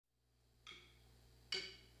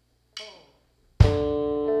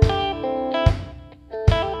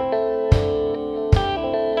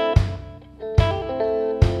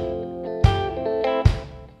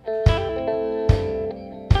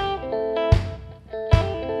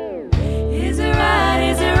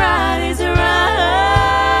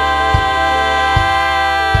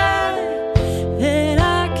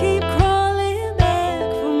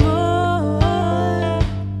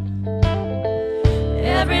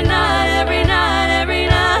every night, every night, every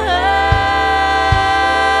night.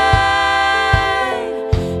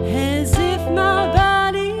 As if my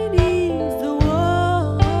body needs the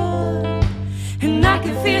warmth, and I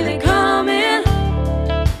can feel it coming,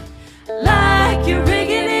 like you're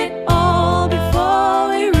rigging it all before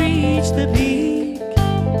we reach the peak.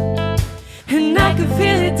 And I can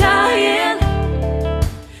feel it dying,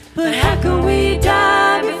 but how can we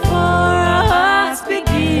die before our hearts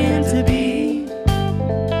begin to beat?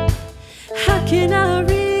 How can I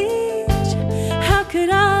reach? How could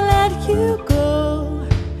I let you go?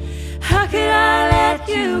 How could I let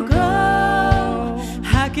you go?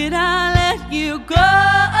 How could I let you go?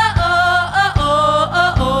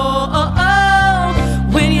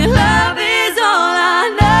 When your love is all I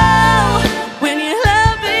know, when your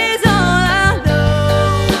love is all I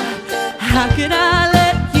know, how could I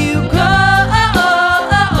let you go?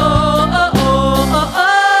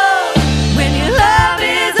 When your love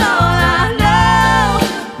is all I know,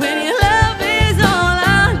 when your love is all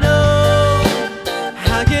I know,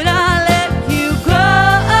 how could I let you go?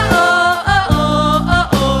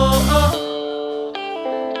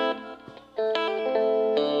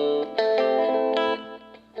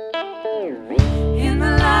 In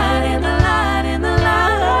the light, in the light, in the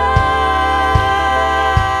light,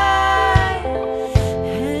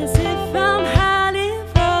 as if I'm hiding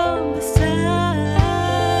from the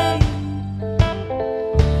sight,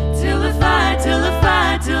 till the fight, till the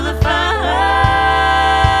fight, till the fight,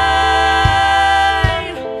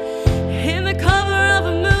 in the cover of a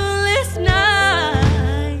moonless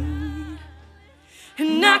night,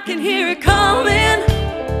 and I can hear it coming,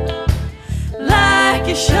 like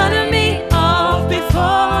you're shutting me off before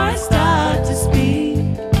I start to speak.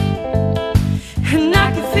 And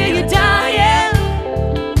I can feel you dying,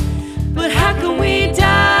 but how can we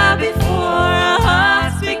die before our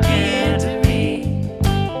hearts begin to beat?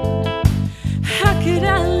 How could I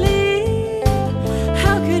leave?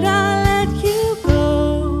 How could I let you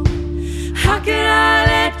go? How could I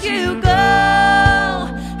let you go?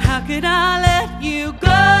 How could I let you go?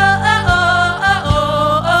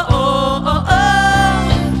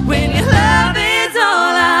 When your love is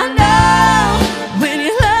all I know, when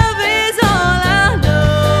your love is all I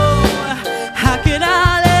know, how could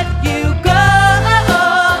I let you go?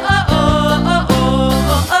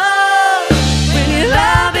 When your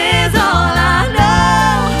love is all I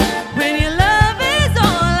know, when your love is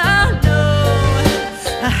all I know,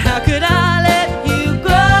 how could I let you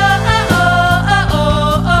go?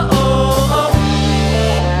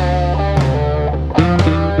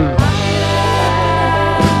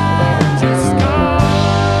 Just go.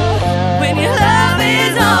 When your love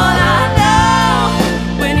is all I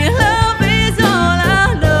know, when your love is all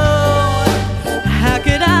I know, how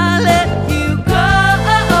could I let you go?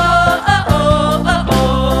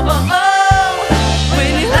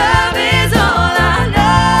 When your love is all I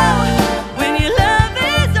know, when your love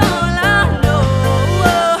is all I know,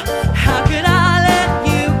 how could I let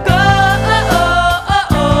you go?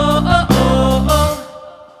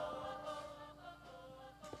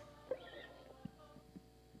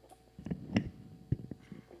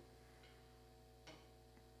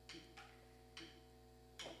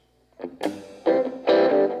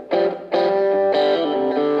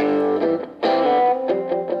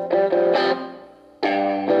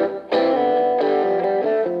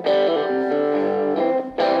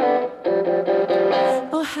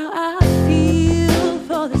 Oh, how I feel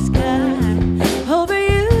for the sky,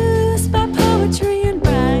 overused by poetry and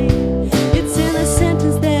rhyme. It's in the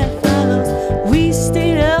sentence that follows, we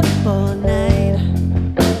stayed up all night.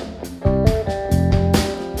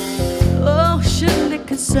 Oh, shouldn't it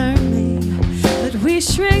concern me that we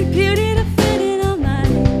shrink beauty to fit in our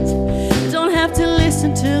minds? Don't have to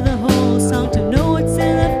listen to the whole song to know what's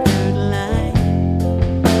in the third line.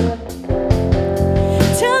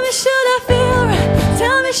 Tell me, should I feel right?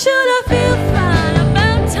 Tell me, should I feel fine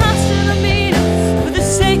about tossing the meter for the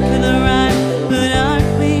sake of the rhyme? But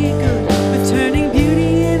aren't we good with turning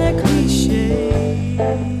beauty in a cliche?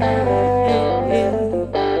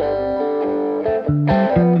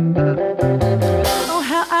 Oh,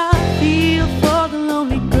 how I feel for the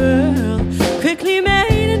lonely girl, quickly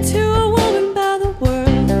made into a woman by the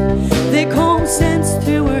world. They comb sense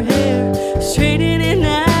through her hair, straightening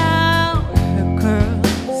out her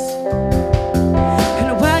curls. And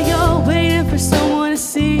while you're waiting for someone to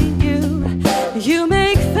see you, you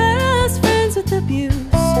make fast friends with abuse,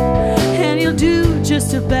 and you'll do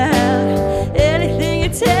just about anything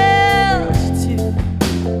it tells you to.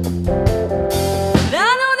 But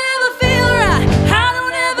I don't ever feel right, I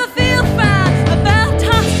don't ever feel fine about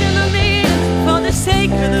tossing the meter for the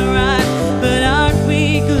sake of the rhyme. But aren't we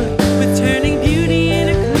good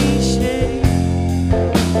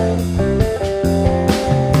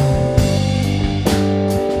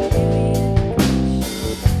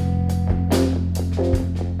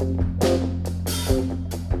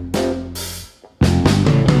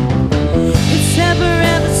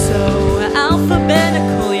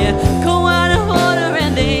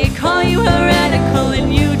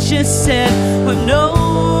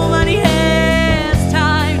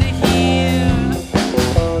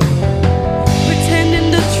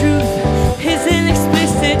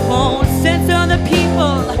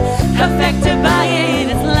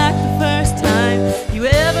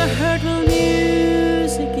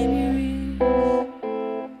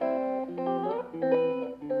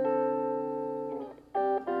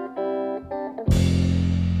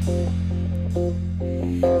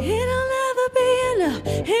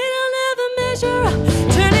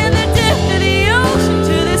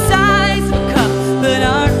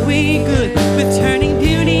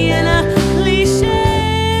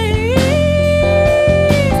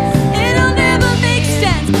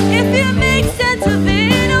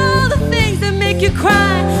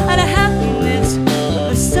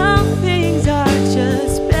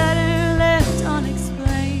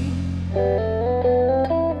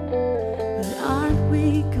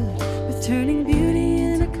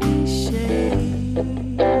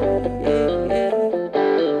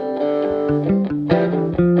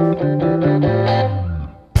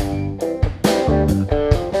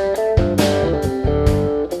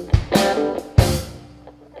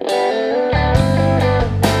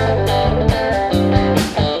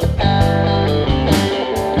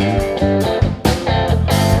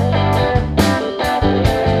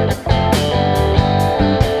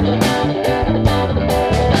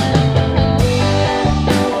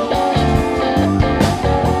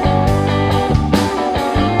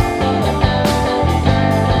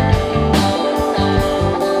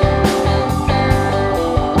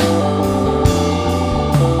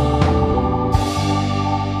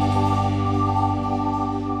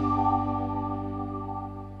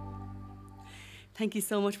you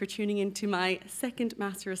so much for tuning in to my second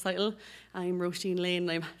master recital. I'm Róisín and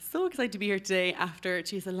I'm so excited to be here today after,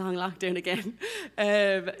 a long lockdown again.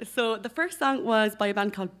 So the first song was by a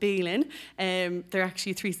band called Balin. They're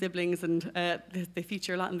actually three siblings and they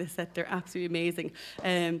feature a lot in this set. They're absolutely amazing.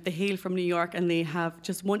 They hail from New York and they have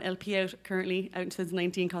just one LP out currently, out in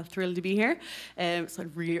 2019, called Thrilled to Be Here. So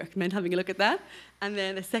I'd really recommend having a look at that. And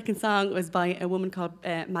then the second song was by a woman called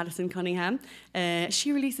Madison Cunningham.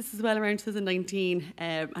 She released this as well around 2019,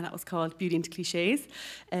 and that was called Beauty into Clichés.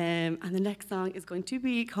 And the next song is going to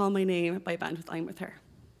be Call My Name by a band with I'm With Her.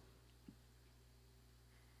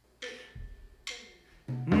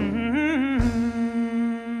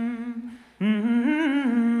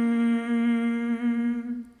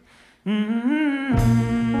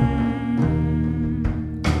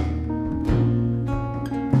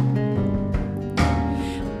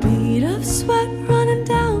 Sweat running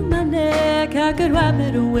down my neck, I could wipe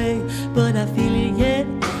it away, but I feel it yet.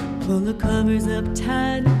 Pull the covers up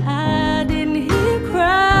tight, I didn't hear you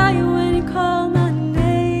cry when you called my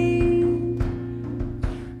name.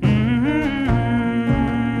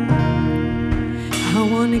 I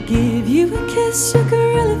wanna give you a kiss you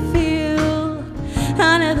can really feel.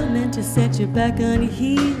 I never meant to set you back on your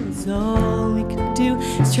heels. All we can do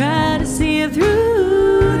is try to see it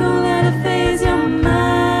through. Don't let it phase your mind.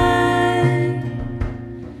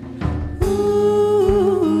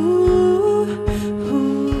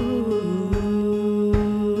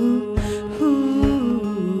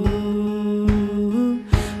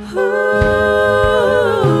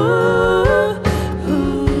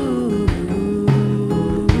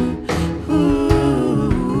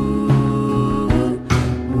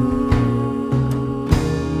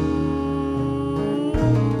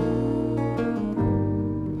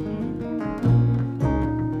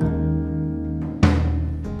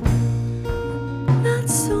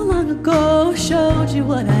 Showed you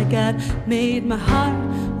what I got, made my heart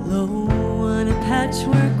low on a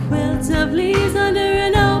patchwork quilt of leaves under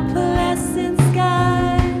an opalescent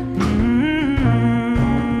sky.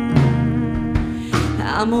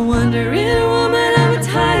 I'm a wandering woman, I'm a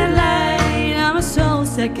tired light, I'm a soul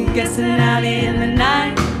second guessing out in the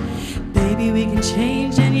night. Baby, we can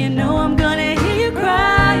change and you know I'm gonna hear you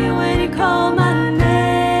cry when you call my name.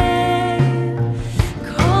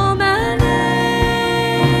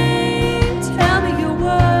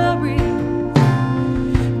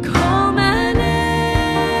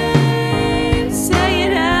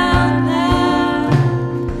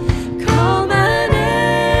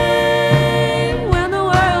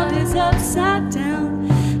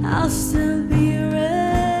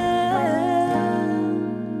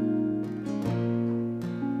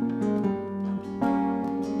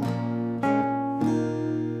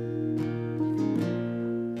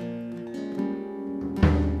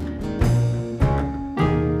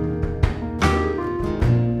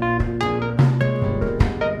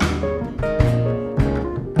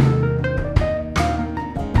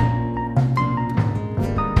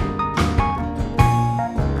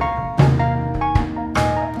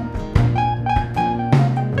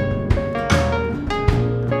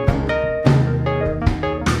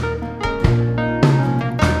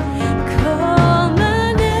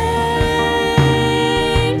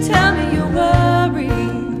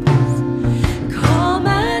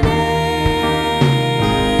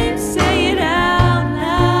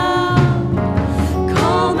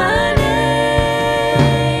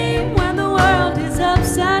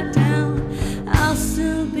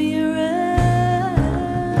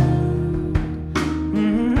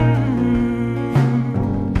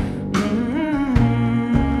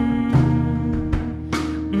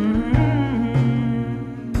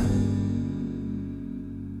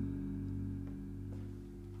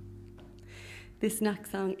 This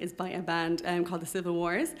next song is by a band called the Civil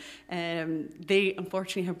Wars. They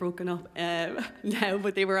unfortunately have broken up now,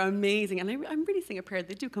 but they were amazing. And I'm really saying a prayer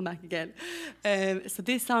they do come back again. So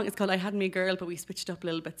this song is called I Had Me a Girl, but we switched up a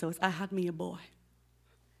little bit. So it's I Had Me a Boy.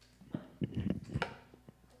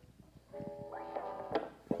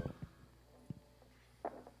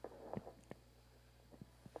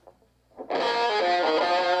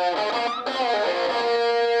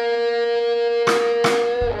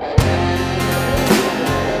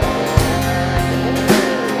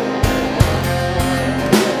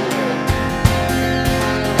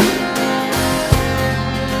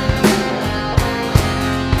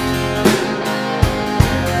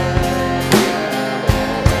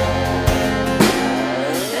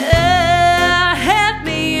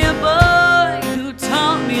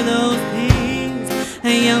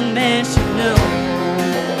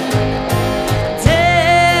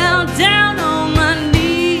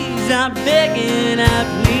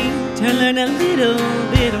 a little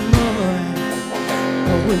bit more.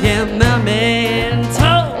 Oh yeah, my man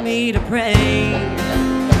told me to pray.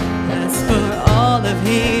 As for all of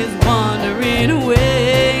his wandering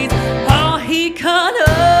ways, oh, he cut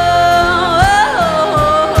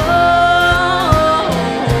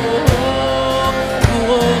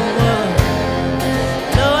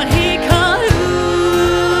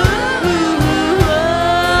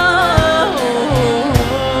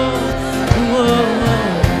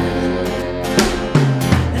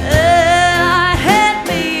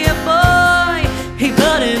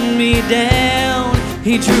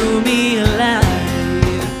he drew me alive.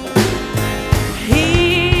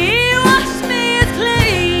 He washed me as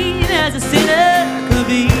clean as a sinner could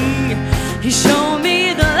be. He showed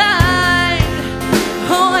me the light.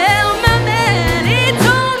 Oh, hell, my man, he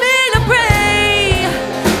told me to pray.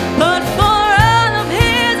 But for all of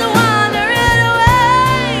his wandering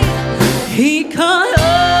away, he cut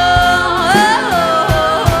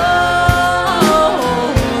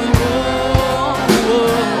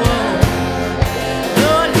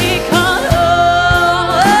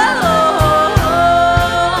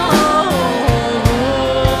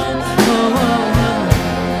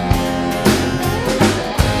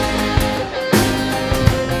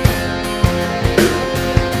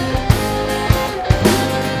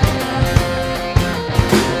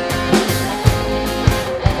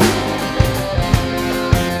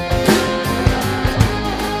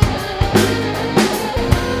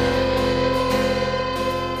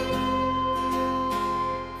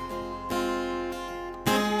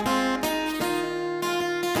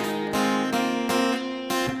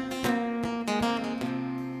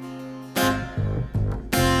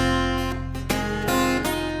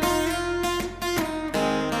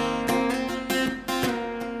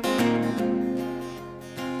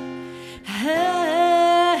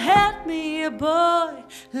boy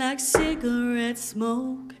like cigarette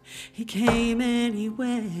smoke. He came and he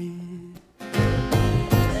went.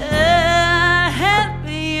 Had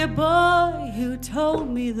me a boy who told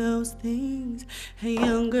me those things a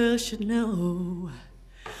young girl should know.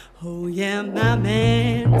 Oh yeah, my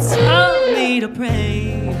man told me to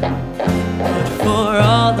pray, but for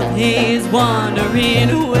all of his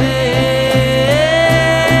wandering away,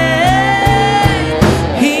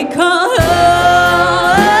 he called.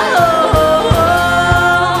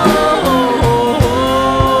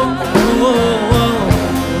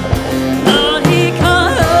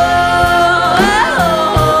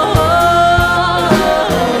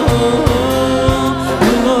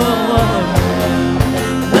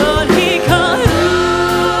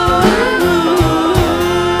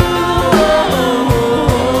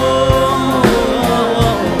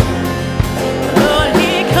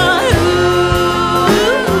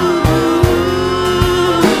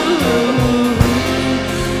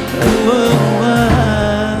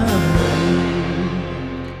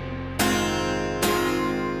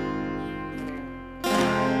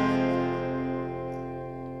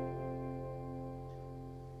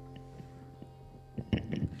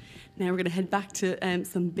 Now we're going to head back to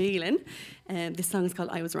some Balin. This song is called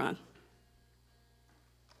I Was Wrong.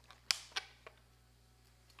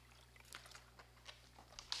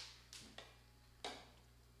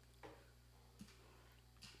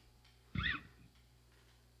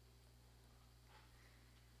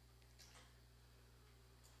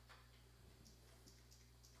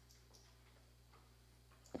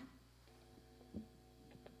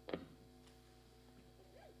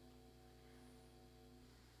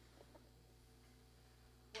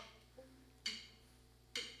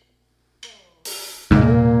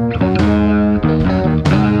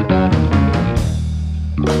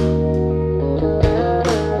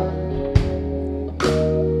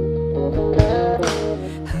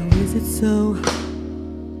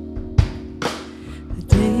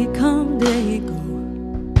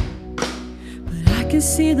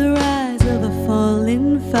 See the rise of a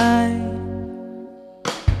falling fire.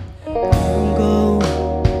 Go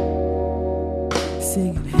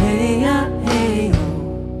singing hey ya, hey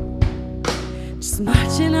oh, just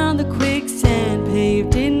marching on the quicksand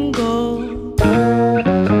paved in gold. But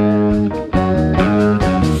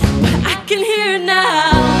I can hear it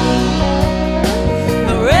now,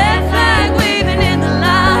 a red flag waving in the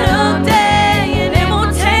light of day, and it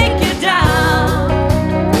won't take you down,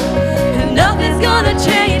 and nothing's gonna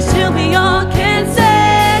change till we all can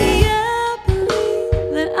say, I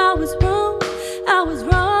believe that I was wrong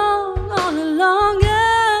all along.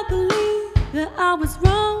 I believe that I was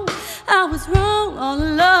wrong all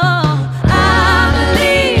along. I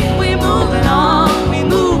believe we move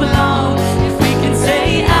along, if we can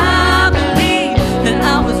say I believe that I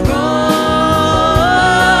was wrong.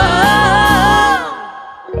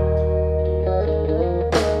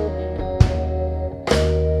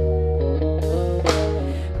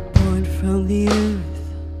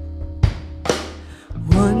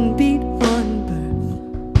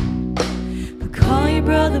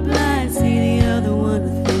 are blind, see the other one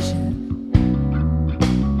with vision.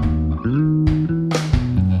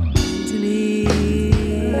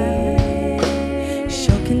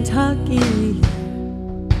 Sure can talk in the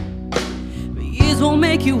ear, but years won't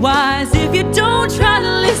make you wise if you don't try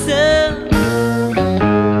to listen.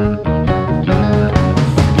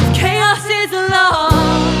 Chaos is the law.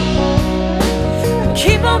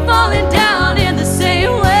 Keep on falling down in the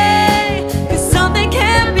same way, 'cause something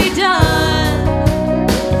can't be done.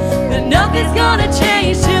 But nothing's gonna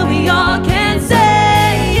change till we all can say,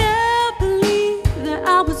 I believe that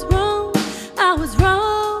I was wrong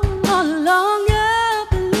all along. I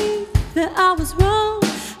believe that I was wrong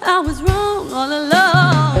all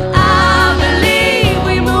along. I believe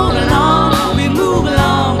we move along,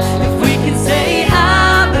 if we can say I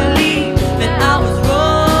believe that I was wrong.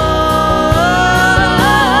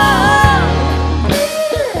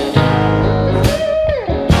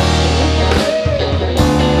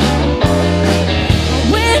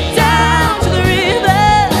 Went down to the river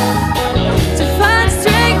to find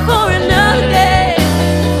strength for another day.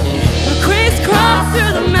 I crisscrossed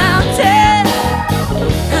through the mountain.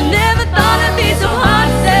 I never thought it'd be so hard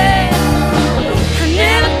to say. I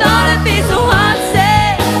never thought it'd be so hard to say.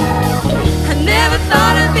 I never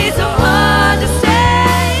thought it'd be so hard to say.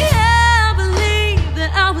 I believe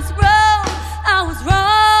that I was wrong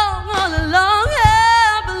all along. I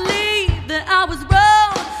believe that I was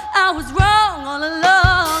wrong all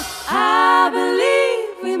along. I believe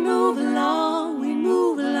we move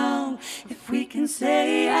along, if we can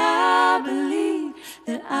say I believe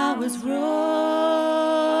that I was wrong.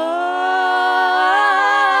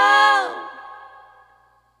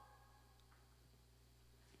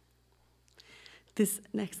 This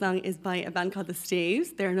next song is by a band called The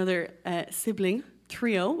Staves. They're another sibling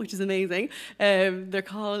trio, which is amazing. They're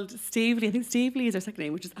called Stavely. I think Stavely is their second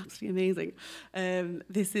name, which is absolutely amazing.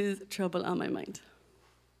 This is Trouble on My Mind.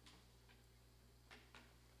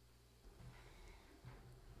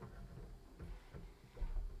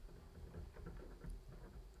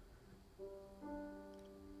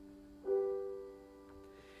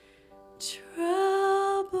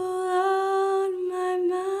 Trouble on my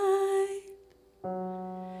mind.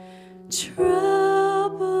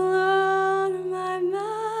 Trouble on my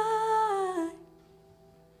mind.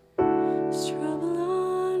 Trouble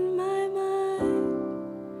on my mind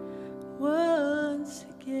once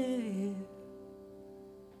again.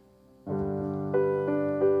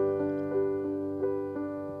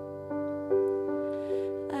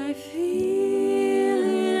 I feel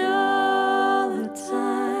it all the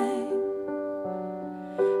time.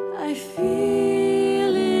 I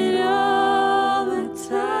feel it all the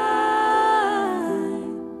time.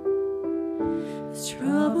 There's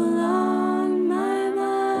trouble on my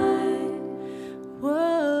mind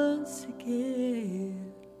once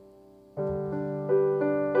again.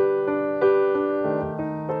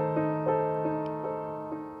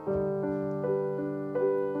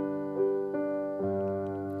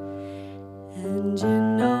 And you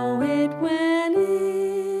know it when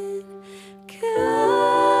it comes.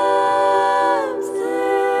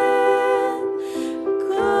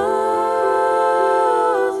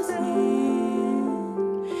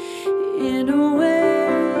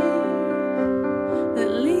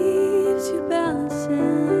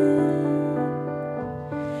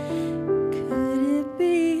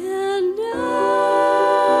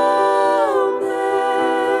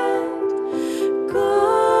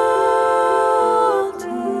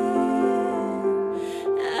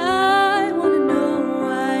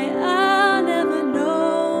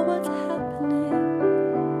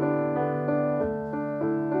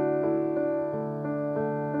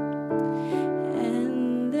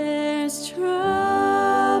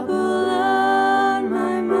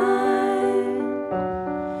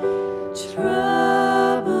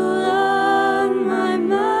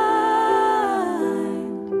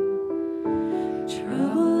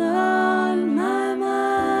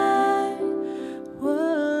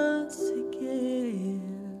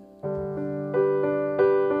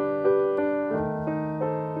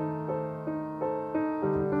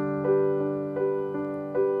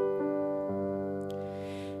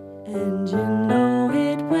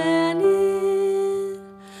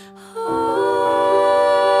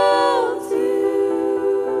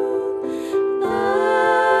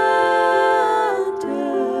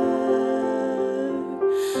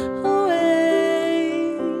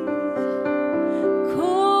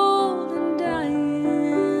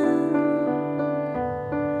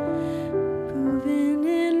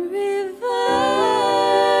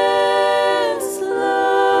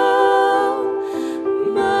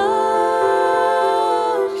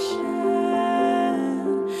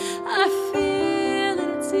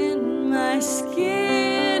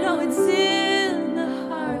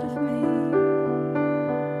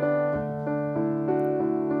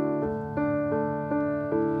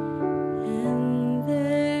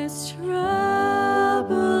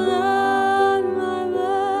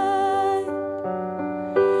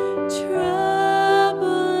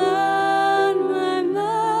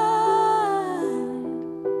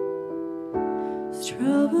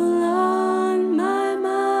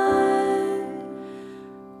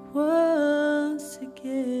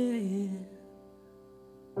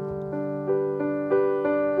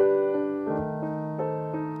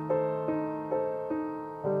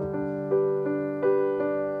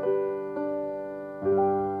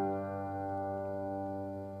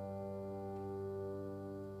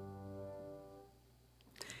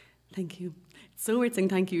 Thank you. It's so weird saying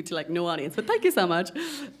thank you to like no audience, but thank you so much.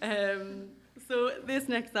 So this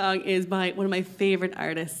next song is by one of my favourite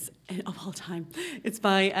artists of all time. It's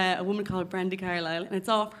by a woman called Brandy Carlisle, and it's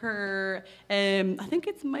off her, I think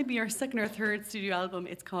it might be her second or third studio album.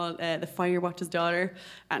 It's called The Firewatcher's Daughter,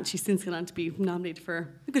 and she's since gone on to be nominated for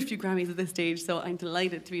a good few Grammys at this stage, so I'm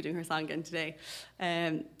delighted to be doing her song again today.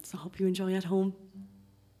 So I hope you enjoy at home.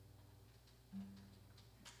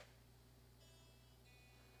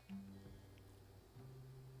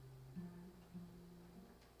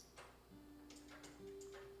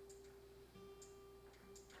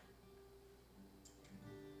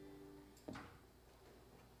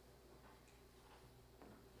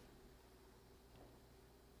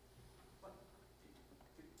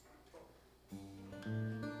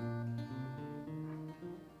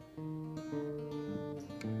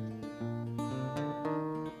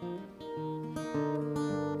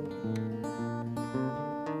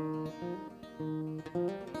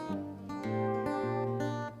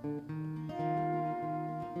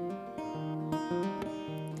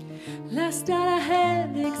 Last night I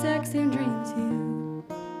had the exact same dream as you.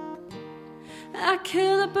 I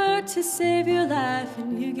killed a bird to save your life,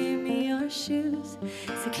 and you gave me your shoes.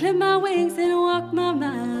 So clip my wings and walk my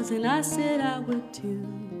miles, and I said I would too.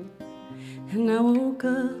 And I woke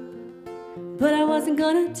up, but I wasn't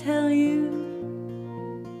gonna tell you.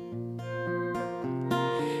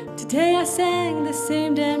 Today I sang the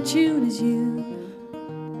same damn tune as you.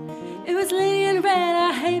 It was Lady in Red,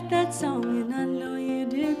 I hate that song, and I know you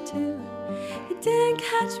do too. You didn't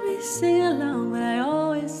catch me sing along, but I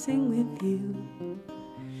always sing with you.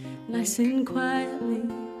 And I sing quietly,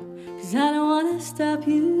 'cause I don't want to stop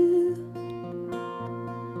you.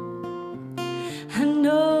 I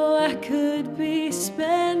know I could be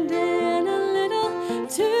spending a little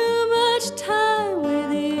too much time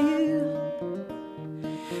with you,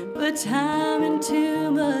 but time and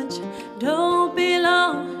too much don't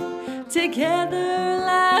belong together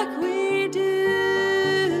like we do.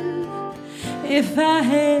 If I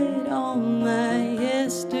had all my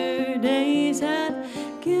yesterdays, I'd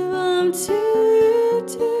give them to you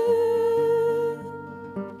too.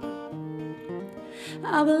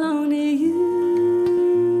 I belong to you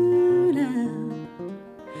now.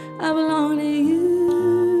 I belong to you.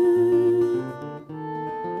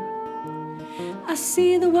 I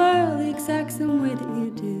see the world the exact same way that you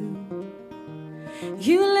do.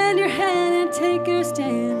 You lend your hand and take your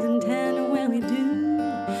stand in tandem when we do.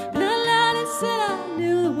 And I lied and said I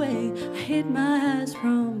knew the way. I hid my eyes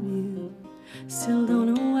from you. Still don't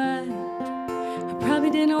know why. I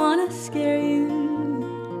probably didn't want to scare you.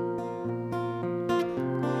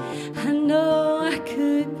 I know I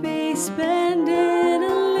could be spending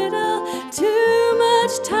a little too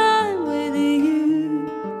much time with you,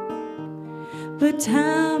 but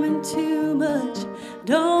time and too much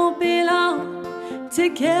don't belong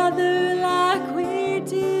together like we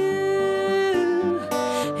do.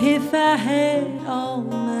 If I had all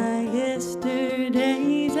my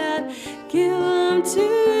yesterdays, I'd give them to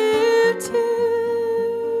you too.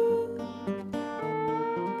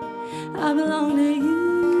 I belong to you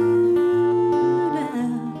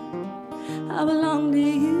now. I belong to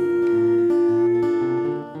you.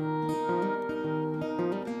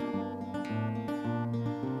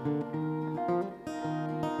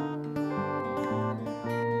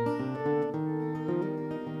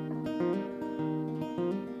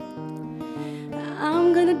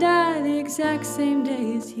 I'm gonna die the exact same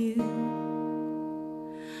day as you.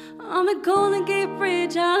 On the Golden Gate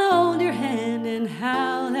Bridge, I'll hold your hand and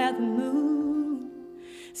howl at the moon.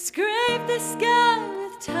 Scrape the sky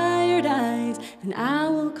with tired eyes, and I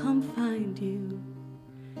will come find you.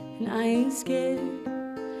 And I ain't scared,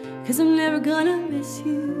 'cause I'm never gonna miss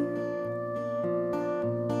you.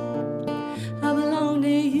 I belong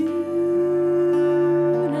to you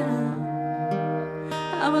now.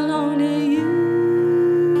 I belong to you.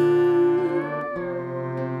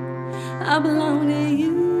 I belong to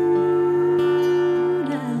you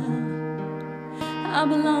now. I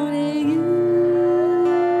belong to you.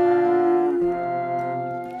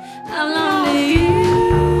 I belong to you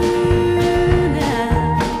now.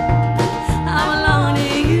 I belong to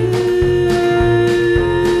you.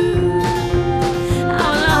 I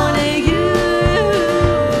belong to you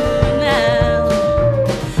now.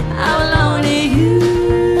 I belong to you.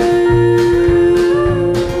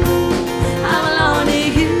 I belong to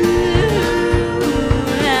you.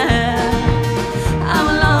 I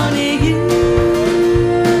belong to you.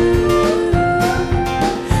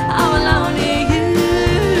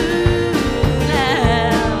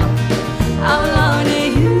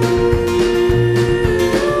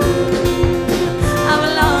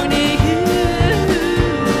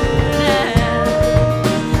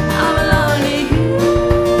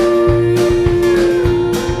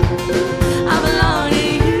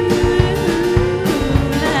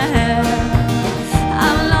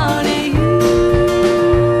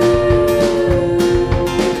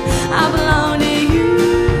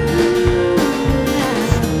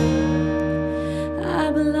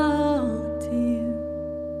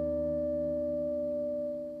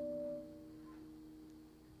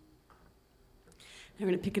 I'm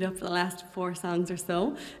going to pick it up for the last 4 songs or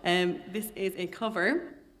so. This is a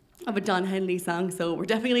cover of a Don Henley song, so we're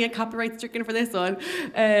definitely going to get copyright stricken for this one.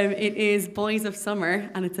 It is Boys of Summer,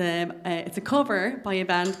 and it's a cover by a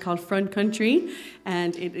band called Front Country,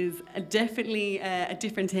 and it is definitely a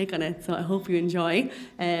different take on it, so I hope you enjoy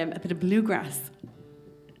a bit of bluegrass.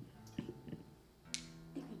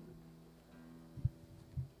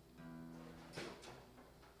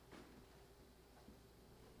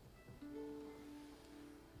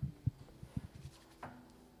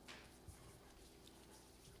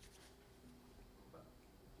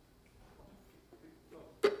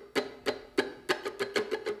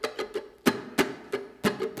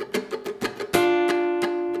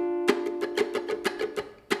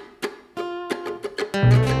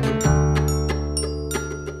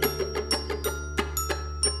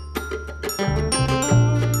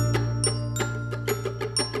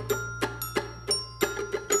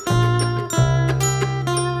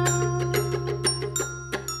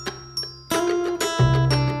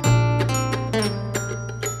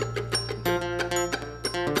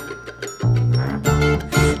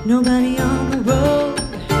 Nobody on the road,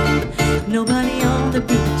 nobody on the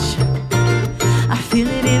beach. I feel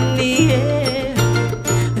it in the air,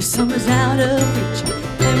 the summer's out of reach.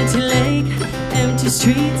 Empty lake, empty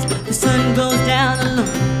streets, the sun goes down alone.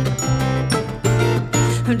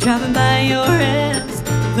 I'm driving by your house,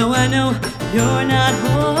 though I know you're not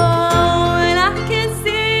home. And I can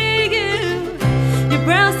see you, your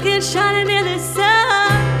brown skin shining in the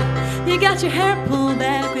sun. You got your hair pulled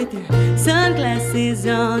back with your sunglasses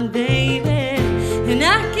on, baby. And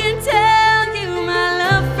I can tell you my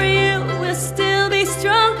love for you will still be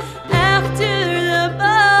strong after the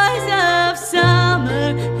boys of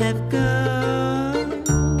summer have gone.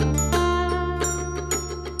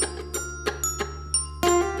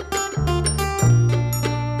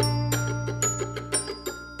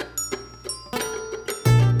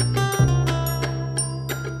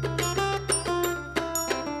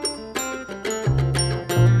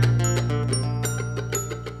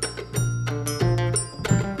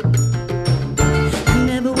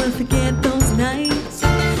 Forget those nights.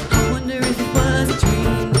 I wonder if it was a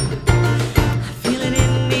dream. I feel it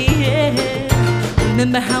in the air.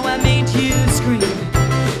 Remember how I made you scream.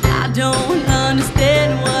 I don't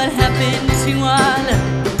understand what happened to our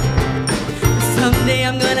love. Someday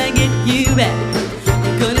I'm gonna get you back.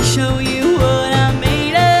 I'm gonna show you what I'm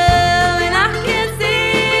made of. And I can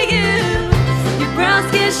see you, your brown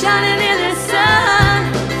skin shining in the sun.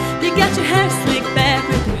 You got your hair slicked back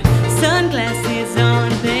with your sunglasses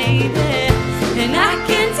on, baby. And I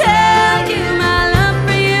can tell you my love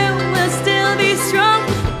for you will still be strong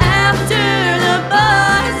after the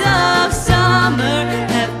boys of summer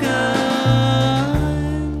have gone.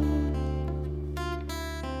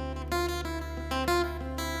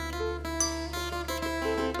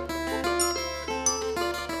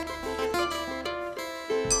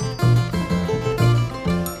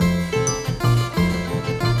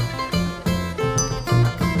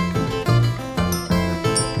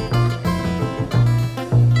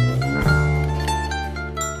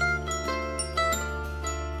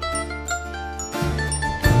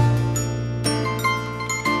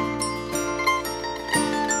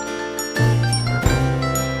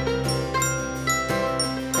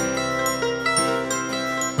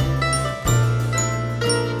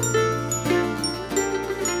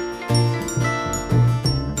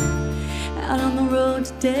 Out on the road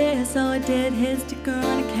today, I saw a deadhead sticker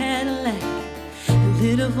on a Cadillac. A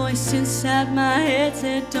little voice inside my head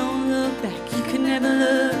said, don't look back, you can never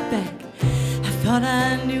look back. I thought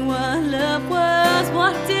I knew what love was,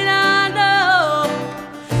 what did I know?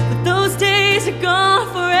 But those days are gone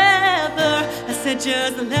forever. I said,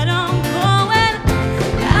 just let them go. And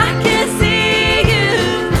I can see you,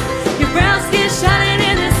 your brown skin shining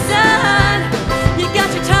in the sun. You got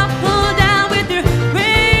your top pulled down with your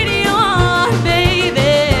radio on, baby.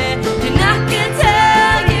 And I can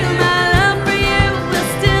tell you my love for you will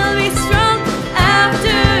still be strong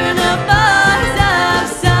after the boys of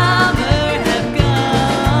summer have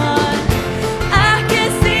gone. I can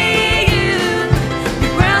see you,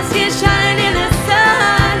 your brown skin shining in the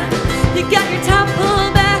sun. You got your top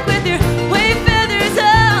pulled back with your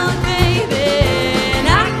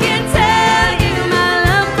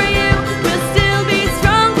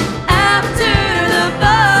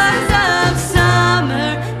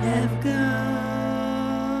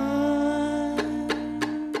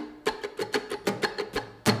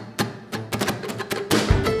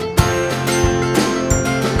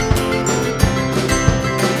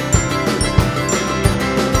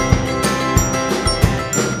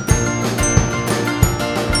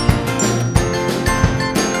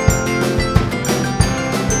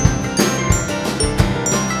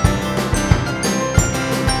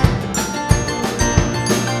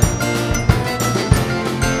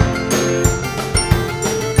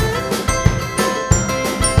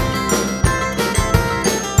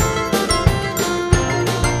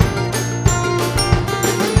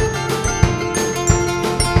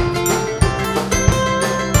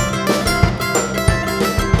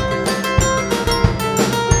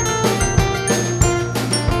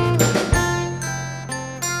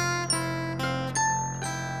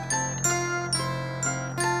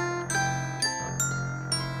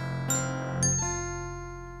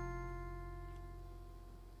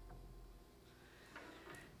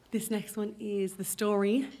This next one is The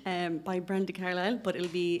Story by Brenda Carlisle, but it'll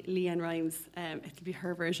be Leanne Rimes. It'll be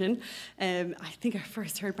her version. I think I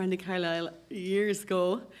first heard Brenda Carlisle years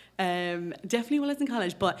ago, definitely while I was in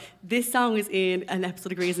college, but this song is in an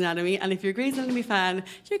episode of Grey's Anatomy, and if you're a Grey's Anatomy fan,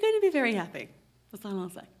 you're going to be very happy. That's all I'll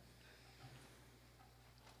say.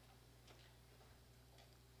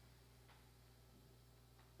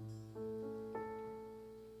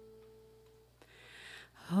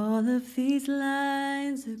 All of these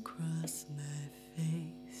lines across my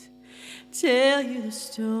face tell you the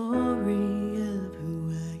story of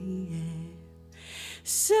who I am.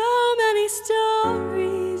 So many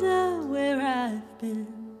stories of where I've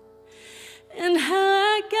been and how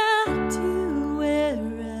I got to where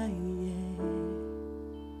I am.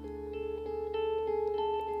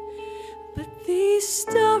 But these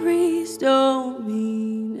stories don't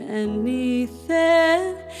mean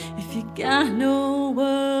anything if you got no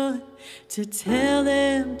one to tell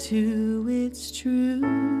them to. It's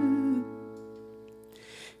true,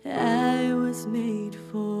 I was made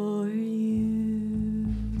for you.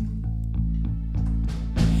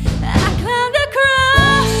 I climbed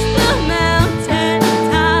across the mountain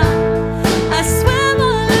top, I swam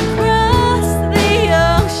all across the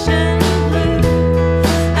ocean blue,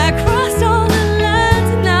 I crossed all the lands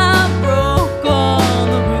and I broke all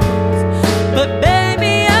the rules, but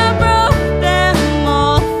baby I broke them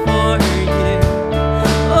all for you.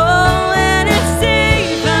 Oh, and it's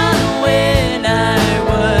even when I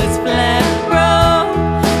was flat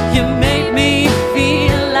broke, you made me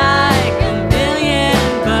feel like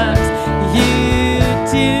 $1,000,000. You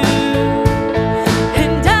do,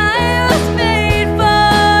 and I was made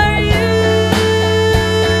for you.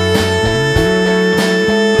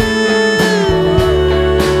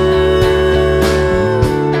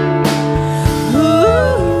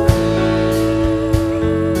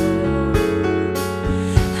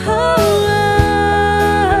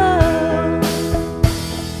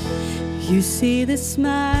 You see the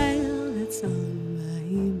smile that's on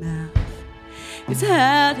my mouth, it's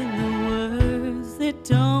hiding the words that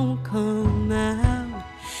don't come out.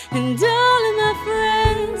 And all of my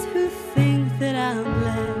friends who think that I'm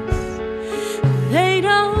blessed, they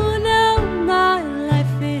don't know my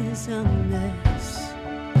life is a mess.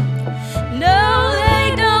 No,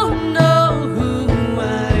 they don't know who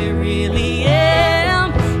I really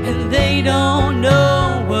am, and they don't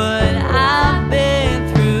know what I've been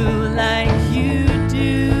through like you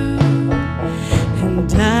do.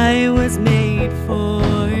 And I was made for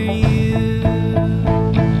you.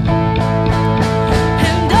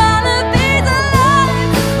 And all of these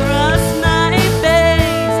lines across my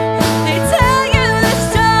face, they tell you the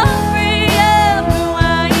story of who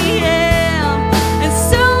I am, and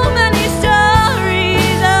so many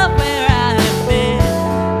stories of where I've been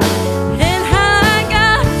and how I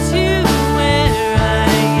got to where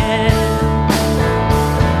I am.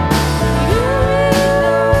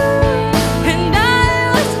 And I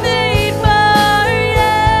was made for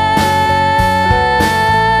you,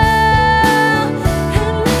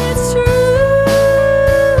 and it's true,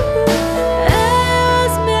 I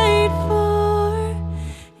was made for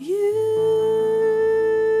you.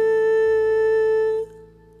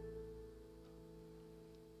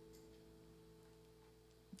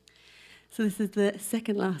 So this is the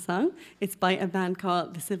second last song. It's by a band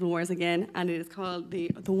called The Civil Wars again, and it is called The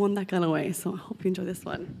One That Got Away. So I hope you enjoy this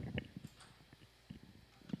one.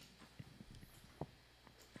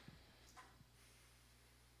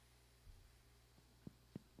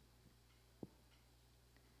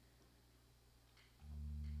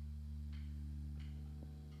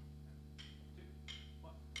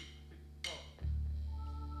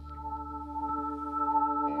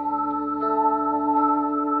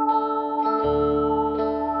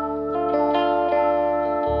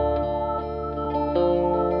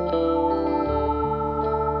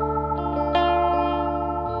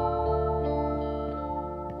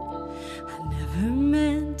 I never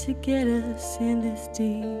meant to get us in this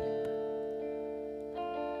deep.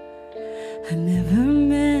 I never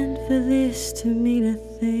meant for this to mean a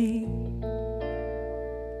thing.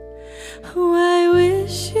 Oh, I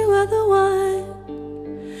wish you were the one.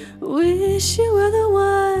 Wish you were the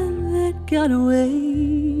one that got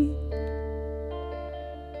away.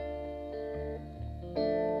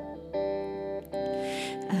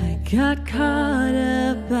 I got caught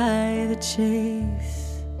up by the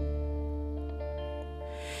chase,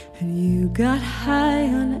 and you got high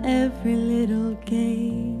on every little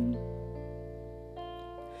game.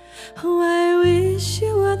 Oh, I wish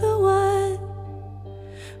you were the one.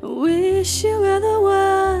 Wish you were the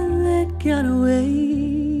one that got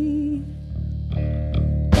away.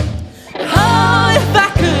 Oh, if I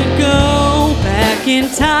could back in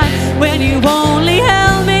time when you only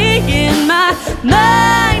held me in my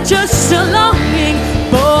mind. Just a longing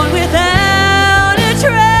born without a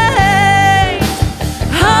trace.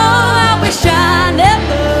 Oh, I wish I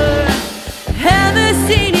never ever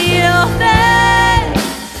seen your face.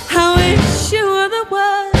 I wish you were the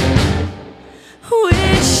one,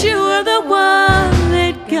 wish you were the one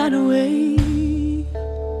that got away.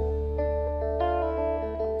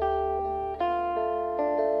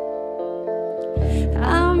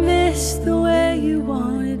 I miss the way you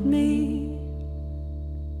wanted me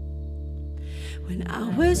when I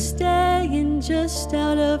was staying just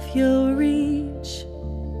out of your reach,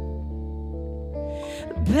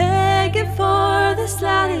 begging for the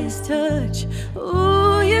slightest touch.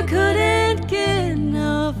 Ooh, you couldn't get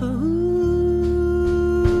enough. Ooh.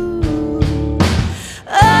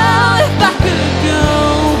 Oh, if I could go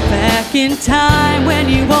back in time when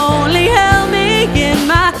you only held me in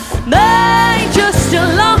my mind, just a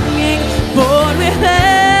longing born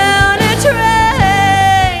without a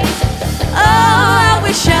trace. Oh, I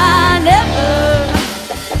wish I never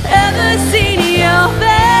ever seen your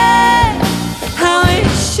face. I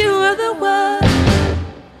wish you were the one,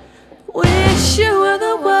 wish you were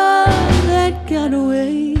the one that got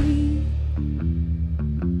away.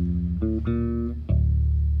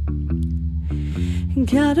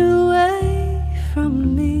 Got away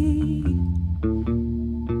from me,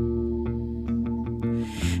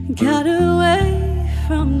 got away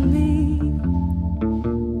from me.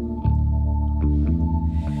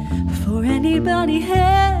 For anybody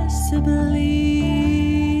has to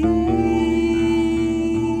believe.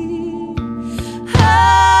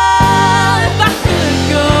 Oh, if I could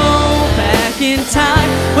go back in time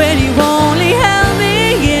when you only held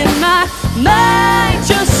me in my mind,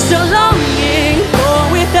 just a longing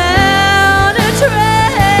for without a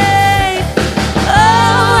trace.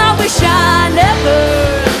 Oh, I wish I never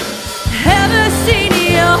ever seen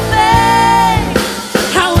your face.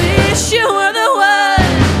 I wish you were the one,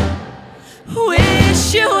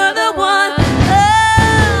 wish you were the one. Oh,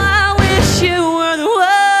 I wish you were the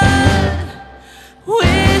one,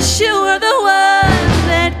 wish you were the one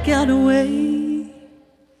that got away.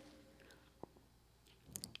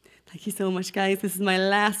 Thank you so much, guys. This is my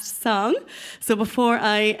last song. So before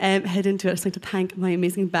I head into it, I'd just like to thank my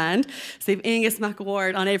amazing band. So I have Angus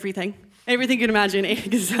McAward on everything you can imagine.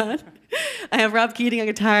 Angus on. I have Rob Keating on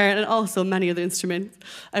guitar and also many other instruments.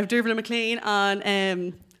 I have Dervin McLean on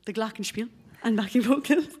the glockenspiel and backing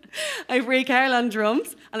vocals. I have Ray Carroll on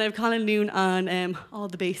drums, and I have Colin Noon on all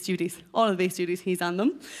the bass duties. All of the bass duties, he's on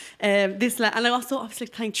them. And I also obviously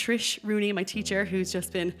thank Trish Rooney, my teacher, who's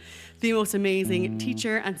just been the most amazing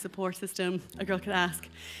teacher and support system a girl could ask.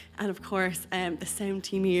 And of course, the sound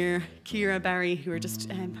team here, Ciara, Barry, who are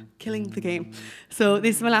just killing the game. So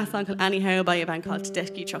this is my last song called Anyhow by a band called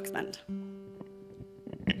Tedeschi Trucks Band.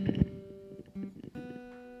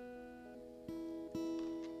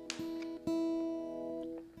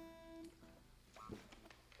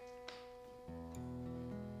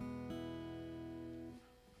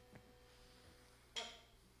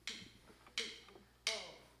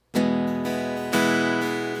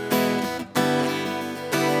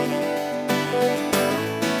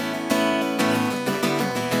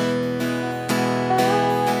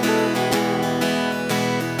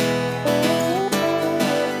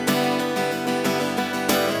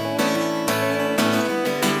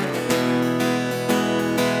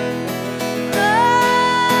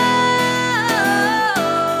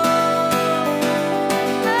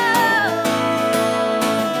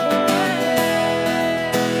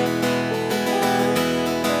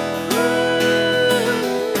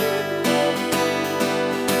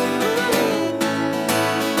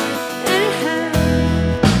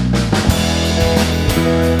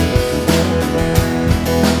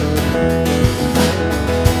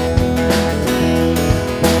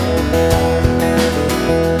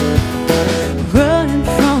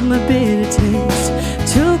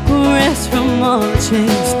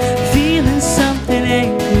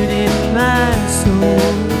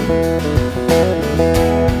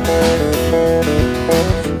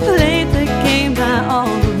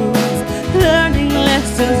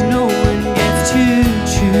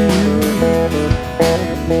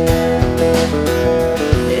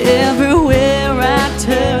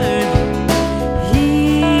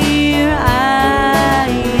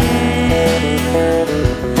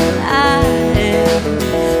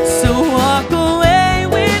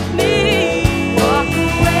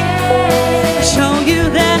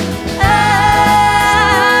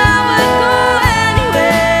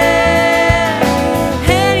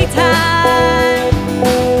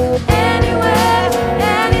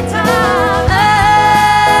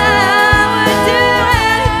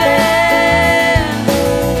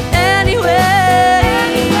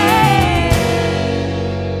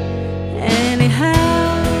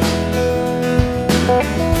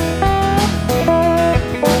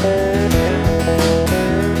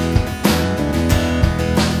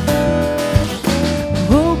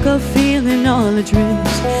 never feeling all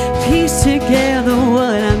adrift. Piece together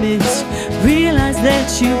what I missed. Realize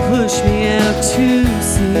that you pushed me out to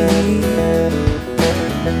sea.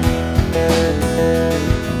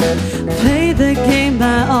 Play the game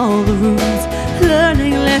by all the rules,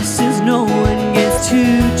 learning lessons no one gets to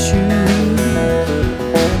choose.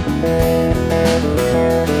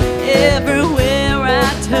 Everywhere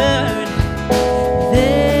I turn,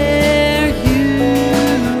 there you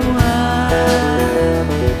are,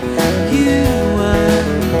 you are.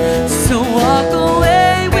 So walk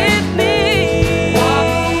away with me,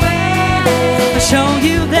 I'll show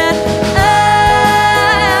you that I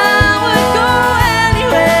would go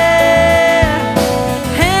anywhere,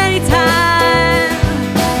 anytime,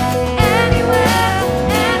 anywhere,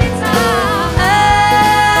 anytime. I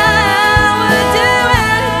would do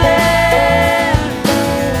anything,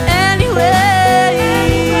 anyway,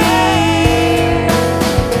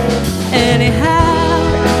 anyhow.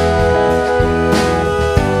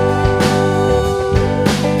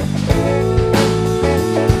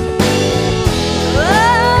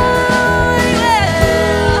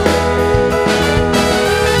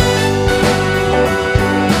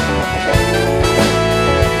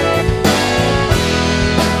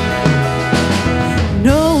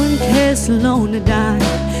 No one cares alone to die.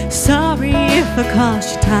 Sorry if I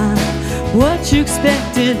cost you time. What you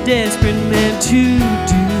expected, desperate man to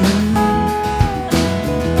do.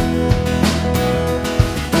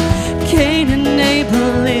 Cain and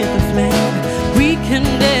Abel lit the flame. We can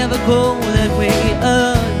never go that way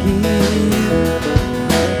again.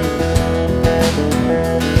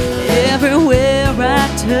 Everywhere I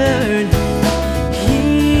turn,